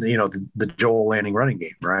 the Joel Lanning running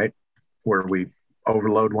game, right, where we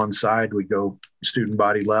overload one side, we go student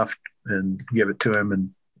body left and give it to him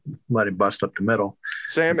and let him bust up the middle.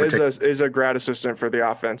 Sam is a grad assistant for the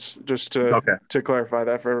offense, just to clarify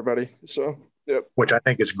that for everybody. So, yep. Which I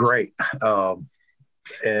think is great.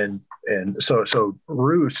 And so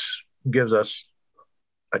Roos gives us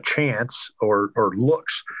a chance or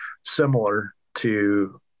looks similar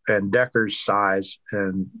to, and Decker's size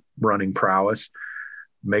and running prowess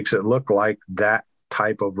makes it look like that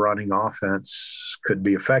type of running offense could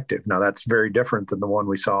be effective. Now, that's very different than the one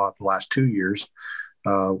we saw the last 2 years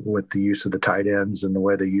with the use of the tight ends and the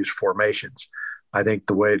way they use formations. I think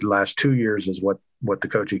the way the last 2 years is what the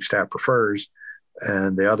coaching staff prefers.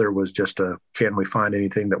 And the other was just can we find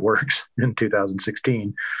anything that works in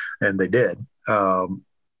 2016? And they did.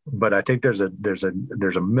 But I think there's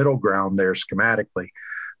a middle ground there schematically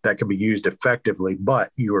that can be used effectively,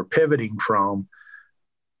 but you are pivoting from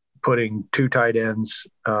putting 2 tight ends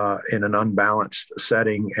in an unbalanced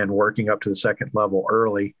setting and working up to the second level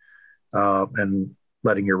early and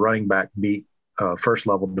letting your running back beat first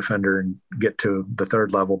level defender and get to the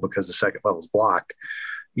third level because the second level is blocked.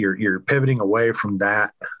 You're pivoting away from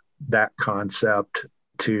that concept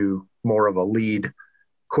to more of a lead,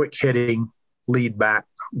 quick hitting, lead back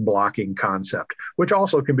blocking concept, which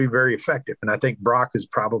also can be very effective. And I think Brock that's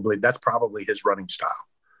probably his running style.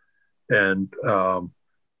 And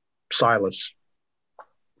Silas,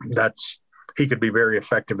 he could be very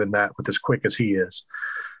effective in that with as quick as he is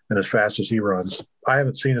and as fast as he runs. I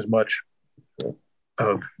haven't seen as much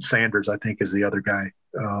of Sanders, I think, as the other guy.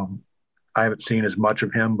 I haven't seen as much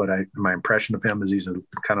of him, but my impression of him is he's a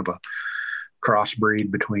kind of a crossbreed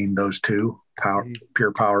between those two,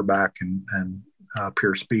 pure power back and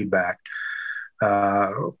pure speed back.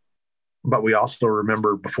 But we also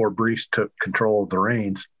remember before Breece took control of the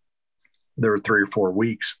reins, there were 3 or 4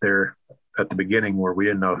 weeks there at the beginning where we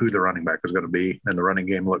didn't know who the running back was going to be, and the running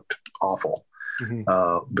game looked awful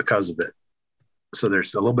because of it. So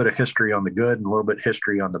there's a little bit of history on the good and a little bit of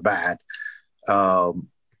history on the bad.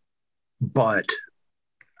 But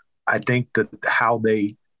I think that how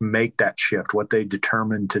they make that shift, what they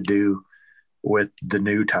determine to do with the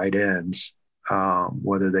new tight ends,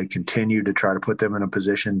 whether they continue to try to put them in a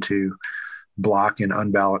position to block in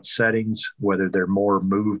unbalanced settings, whether they're more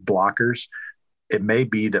move blockers. It may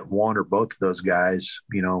be that one or both of those guys,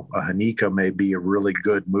 a Hanika may be a really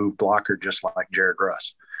good move blocker, just like Jared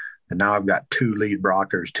Russ. And now I've got 2 lead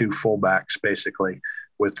blockers, 2 fullbacks, basically,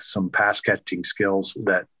 with some pass catching skills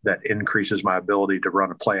that increases my ability to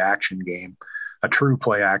run a play action game, a true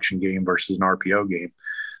play action game versus an RPO game,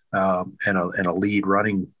 and a lead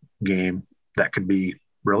running game that could be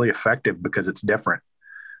really effective because it's different.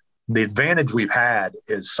 The advantage we've had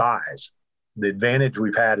is size.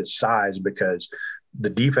 Because the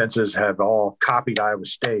defenses have all copied Iowa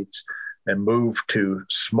State's and moved to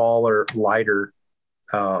smaller, lighter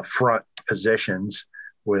front positions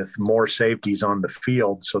with more safeties on the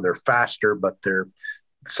field. So they're faster, but they're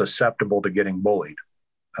susceptible to getting bullied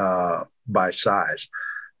by size.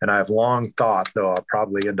 And I've long thought, though I'll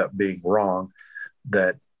probably end up being wrong,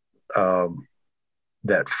 that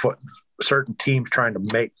certain teams trying to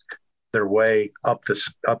make their way up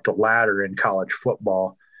the ladder in college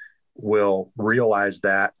football will realize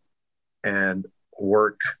that and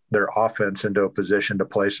work their offense into a position to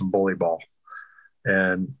play some bully ball.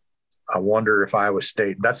 And I wonder if Iowa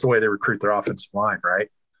State, that's the way they recruit their offensive line, right?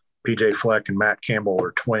 PJ Fleck and Matt Campbell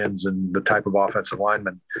are twins, and the type of offensive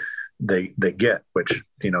lineman they get, which,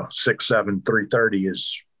 6'7", 330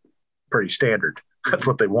 is pretty standard. That's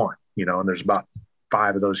what they want, and there's about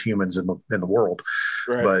 5 of those humans in the world.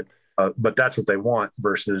 Right. But that's what they want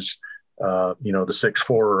versus, the 6'4"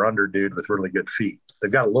 or under dude with really good feet.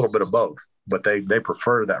 They've got a little bit of both, but they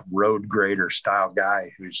prefer that road grader style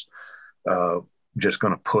guy who's just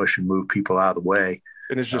going to push and move people out of the way.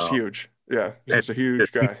 And it's just huge. Yeah. It's a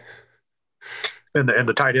huge guy. And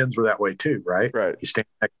the tight ends were that way too, right? Right. You stand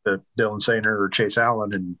next to Dylan Sainer or Chase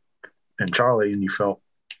Allen and Charlie, and you felt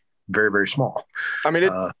very, very small. I mean,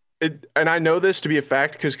 and I know this to be a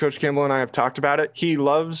fact because Coach Campbell and I have talked about it. He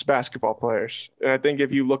loves basketball players. And I think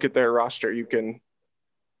if you look at their roster, you can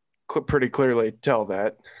pretty clearly tell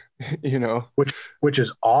that, Which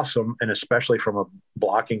is awesome. And especially from a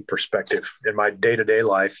blocking perspective. In my day-to-day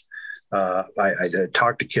life, I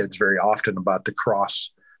talk to kids very often about the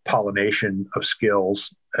cross-pollination of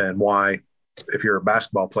skills and why, if you're a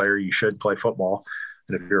basketball player, you should play football.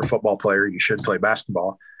 And if you're a football player, you should play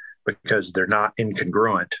basketball, because they're not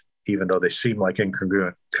incongruent, even though they seem like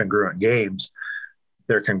congruent games.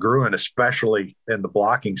 They're congruent, especially in the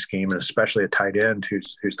blocking scheme, and especially a tight end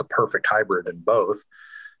who's the perfect hybrid in both,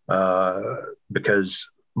 because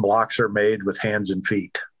blocks are made with hands and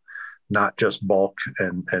feet, not just bulk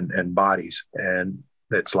and bodies. And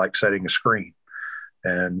it's like setting a screen.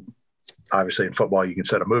 And obviously in football, you can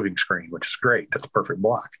set a moving screen, which is great. That's a perfect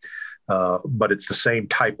block. But it's the same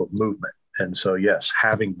type of movement. And so, yes,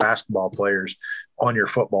 having basketball players on your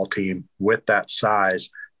football team with that size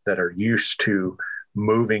that are used to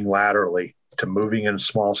moving laterally, to moving in a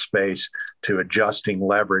small space, to adjusting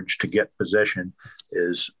leverage to get position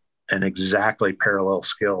is an exactly parallel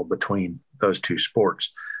skill between those two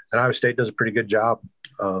sports. And Iowa State does a pretty good job.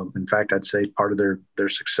 In fact, I'd say part of their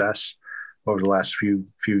success over the last few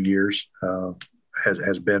years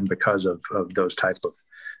has been because of those type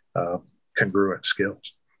of congruent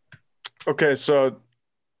skills. Okay, so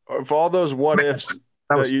of all those what ifs,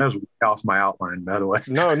 that was way off my outline, by the way.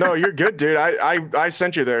 No, you're good, dude. I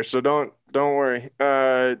sent you there, so don't worry.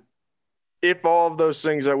 If all of those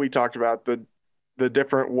things that we talked about, the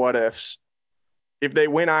different what ifs, if they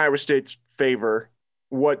win Iowa State's favor,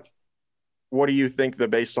 what do you think the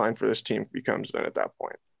baseline for this team becomes then at that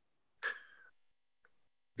point?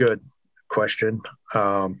 Good question.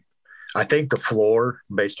 I think the floor,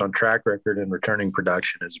 based on track record and returning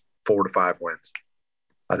production, is 4 to 5 wins.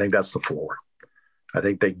 I think that's the floor. I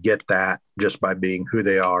think they get that just by being who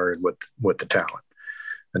they are and with the talent.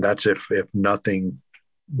 And that's if none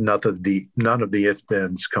of the if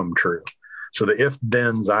thens come true. So the if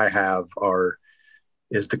thens I have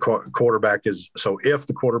is the quarterback if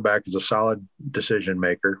the quarterback is a solid decision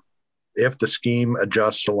maker, if the scheme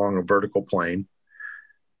adjusts along a vertical plane,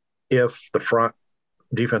 if the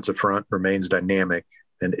defensive front remains dynamic,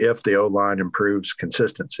 and if the O-line improves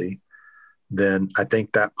consistency, then I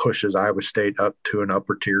think that pushes Iowa State up to an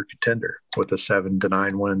upper tier contender with a 7 to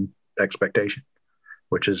 9 win expectation,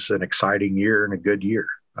 which is an exciting year and a good year,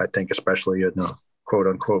 I think, especially in a quote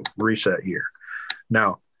unquote reset year.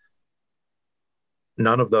 Now, if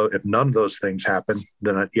none of those things happen,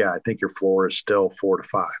 then I think your floor is still 4 to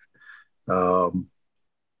 5.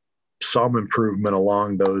 Some improvement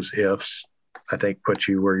along those ifs, I think, puts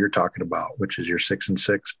you where you're talking about, which is your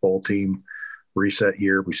 6-6 bowl team reset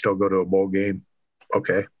year. We still go to a bowl game.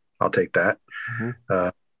 Okay, I'll take that. Mm-hmm.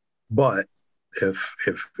 But if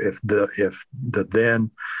the then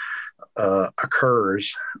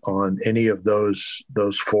occurs on any of those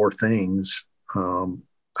 4 things,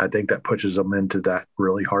 I think that pushes them into that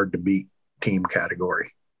really hard to beat team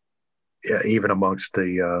category. Yeah, even against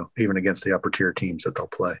the upper tier teams that they'll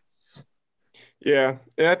play. Yeah,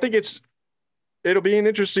 and I think it'll be an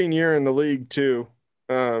interesting year in the league too.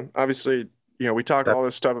 Obviously, we talk all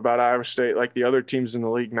this stuff about Iowa State, like the other teams in the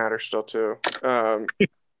league matter still too.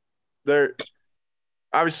 They're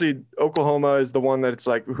obviously Oklahoma is the one that it's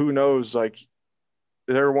like, who knows? Like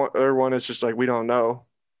their one is just like, we don't know.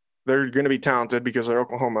 They're going to be talented because they're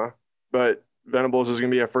Oklahoma, but Venables is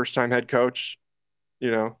going to be a first-time head coach.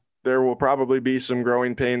 There will probably be some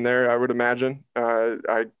growing pain there, I would imagine.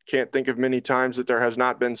 I can't think of many times that there has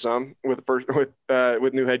not been some with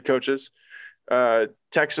new head coaches.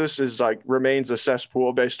 Texas remains a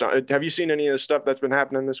cesspool based on. Have you seen any of the stuff that's been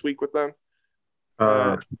happening this week with them?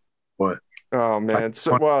 What? Oh man. Like,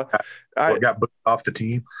 So, well, got booted off the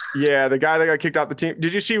team. Yeah, the guy that got kicked off the team.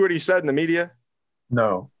 Did you see what he said in the media?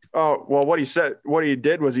 No. Oh, well, what he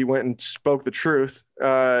did was he went and spoke the truth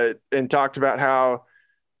and talked about how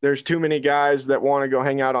there's too many guys that want to go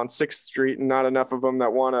hang out on 6th Street and not enough of them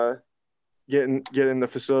that want to get in the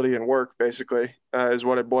facility and work, basically, is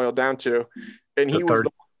what it boiled down to. And he was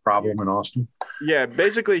the problem in Austin. Yeah,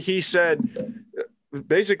 basically he said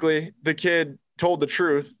the kid told the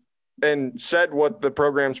truth and said what the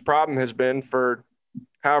program's problem has been for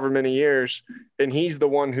however many years, and he's the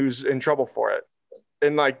one who's in trouble for it.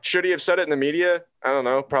 And like, should he have said it in the media? I don't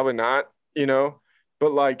know, probably not,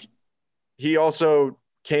 but like, he also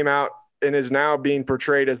came out and is now being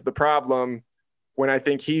portrayed as the problem when I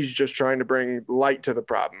think he's just trying to bring light to the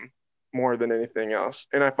problem more than anything else.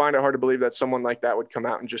 And I find it hard to believe that someone like that would come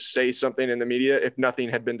out and just say something in the media if nothing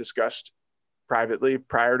had been discussed privately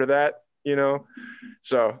prior to that,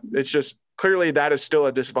 So it's just clearly that is still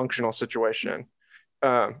a dysfunctional situation,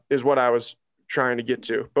 is what I was trying to get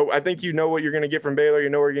to. But I think what you're going to get from Baylor,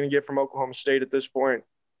 what you're going to get from Oklahoma State at this point.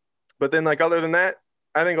 But then, like, other than that,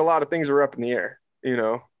 I think a lot of things are up in the air,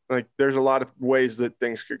 like there's a lot of ways that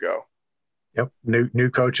things could go. Yep. New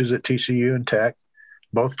coaches at TCU and Tech.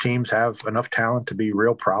 Both teams have enough talent to be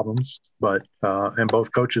real problems, but and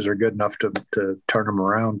both coaches are good enough to turn them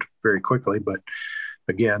around very quickly. But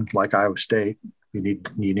again, like Iowa State, you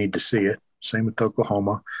need to see it. Same with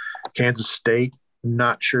Oklahoma. Kansas State,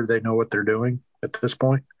 not sure they know what they're doing at this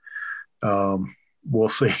point. We'll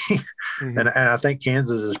see. Mm-hmm. And I think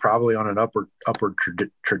Kansas is probably on an upward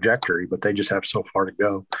trajectory, but they just have so far to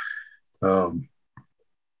go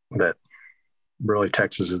that really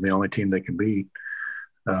Texas is the only team they can beat.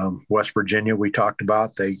 West Virginia, we talked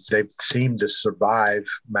about, they seem to survive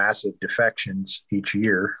massive defections each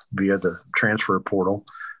year via the transfer portal.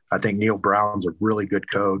 I think Neil Brown's a really good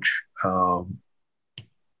coach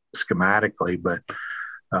schematically, but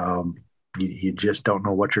you just don't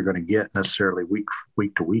know what you're going to get necessarily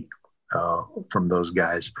week to week from those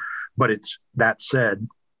guys. But that said,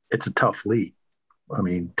 it's a tough league. I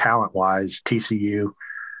mean, talent-wise, TCU,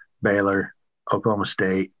 Baylor, Oklahoma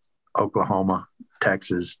State, Oklahoma,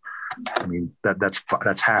 Texas. I mean,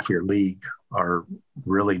 that's half your league are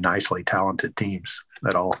really nicely talented teams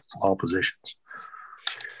at all positions.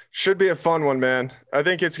 Should be a fun one, man. I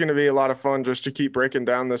think it's going to be a lot of fun just to keep breaking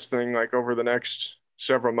down this thing like over the next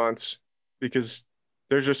several months, because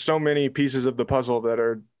there's just so many pieces of the puzzle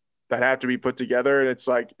that have to be put together. And it's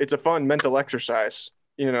like, it's a fun mental exercise,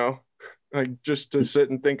 like just to sit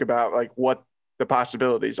and think about like what the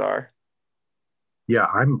possibilities are. Yeah,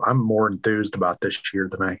 I'm more enthused about this year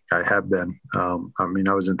than I have been. I mean,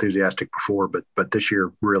 I was enthusiastic before, but this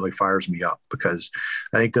year really fires me up because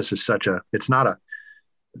I think this is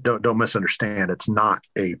don't misunderstand. It's not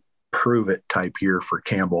a prove it type year for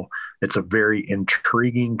Campbell. It's a very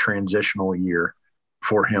intriguing transitional year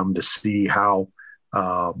for him to see how,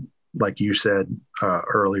 like you said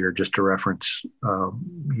earlier, just to reference,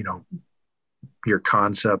 your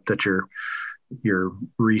concept that your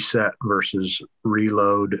reset versus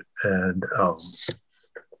reload and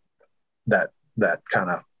that kind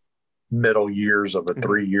of middle years of a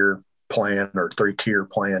 3-year plan or 3-tier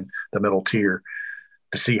plan, the middle tier,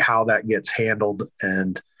 to see how that gets handled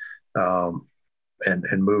and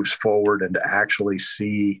moves forward, and to actually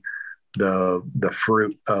see the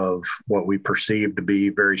fruit of what we perceive to be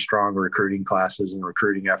very strong recruiting classes and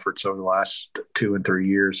recruiting efforts over the last 2 and 3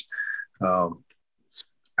 years.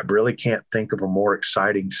 I really can't think of a more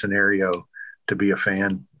exciting scenario to be a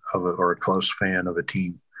fan of or a close fan of a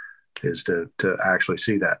team, is to actually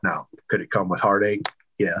see that. Now, could it come with heartache?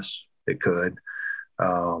 Yes, it could.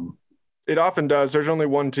 It often does. There's only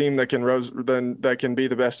one team that can be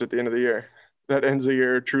the best at the end of the year. That ends the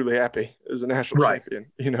year truly happy as a national champion,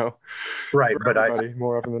 Right. But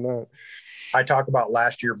more often than not. I talk about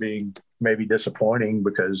last year being maybe disappointing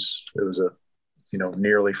because it was a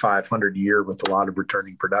nearly 500 year with a lot of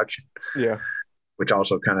returning production. Yeah. Which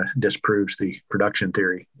also kind of disproves the production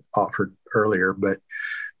theory offered earlier. But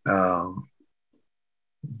I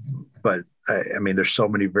mean, there's so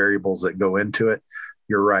many variables that go into it.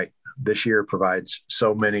 You're right. This year provides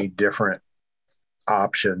so many different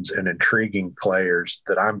options and intriguing players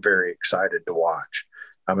that I'm very excited to watch.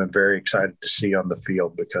 I'm very excited to see on the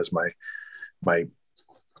field because my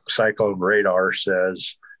Cyclone radar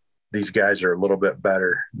says these guys are a little bit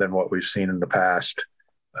better than what we've seen in the past,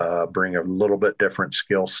 bring a little bit different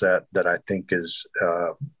skill set that I think is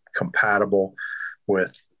compatible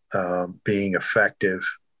with being effective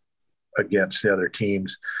against the other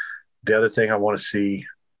teams. The other thing I want to see,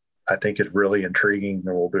 I think is really intriguing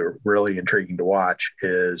and will be really intriguing to watch,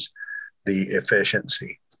 is the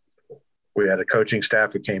efficiency. We had a coaching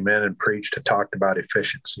staff who came in and preached and talked about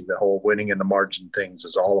efficiency. The whole winning in the margin things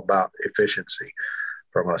is all about efficiency,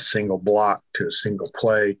 from a single block to a single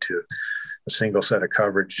play to a single set of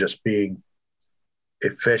coverage, just being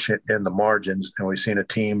efficient in the margins. And we've seen a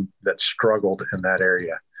team that struggled in that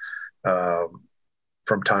area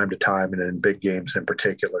from time to time, and in big games in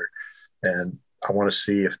particular. And I want to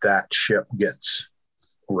see if that ship gets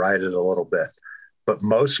righted a little bit. But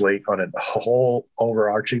mostly on a whole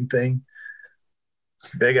overarching thing,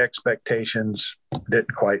 big expectations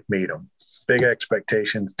didn't quite meet them. Big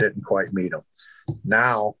expectations didn't quite meet them.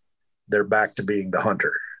 Now they're back to being the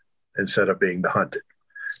hunter instead of being the hunted.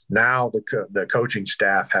 Now the coaching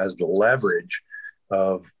staff has the leverage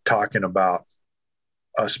of talking about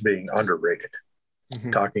us being underrated,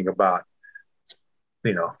 talking about,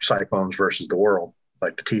 Cyclones versus the world,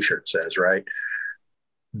 like the T-shirt says, right?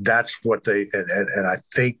 That's what and I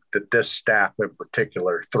think that this staff in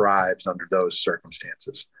particular thrives under those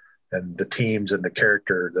circumstances, and the teams and the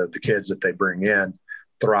character, the kids that they bring in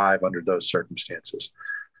thrive under those circumstances.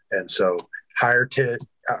 And so higher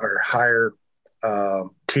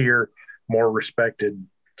tier, more respected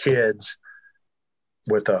kids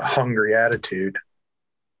with a hungry attitude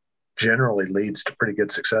generally leads to pretty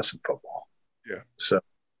good success in football. Yeah. So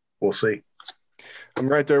we'll see. I'm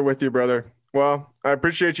right there with you, brother. Well, I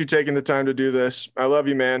appreciate you taking the time to do this. I love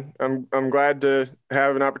you, man. I'm glad to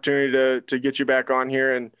have an opportunity to get you back on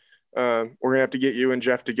here, and we're gonna have to get you and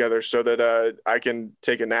Jeff together so that I can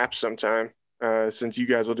take a nap sometime. Since you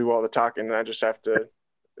guys will do all the talking, I just have to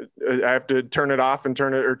turn it off and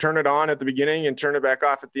turn it on at the beginning and turn it back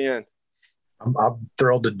off at the end. I'm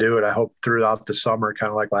thrilled to do it. I hope throughout the summer,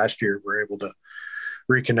 kind of like last year, we're able to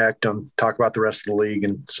reconnect and talk about the rest of the league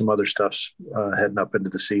and some other stuff's heading up into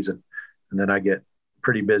the season. And then I get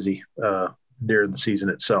pretty busy during the season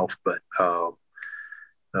itself. But I'm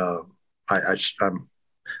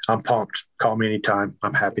pumped. Call me anytime.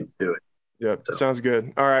 I'm happy to do it. Yeah, so. Sounds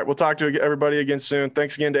good. All right, we'll talk to everybody again soon.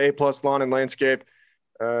 Thanks again to A+ Lawn and Landscape.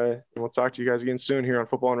 And we'll talk to you guys again soon here on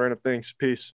Football and Random Things. Peace.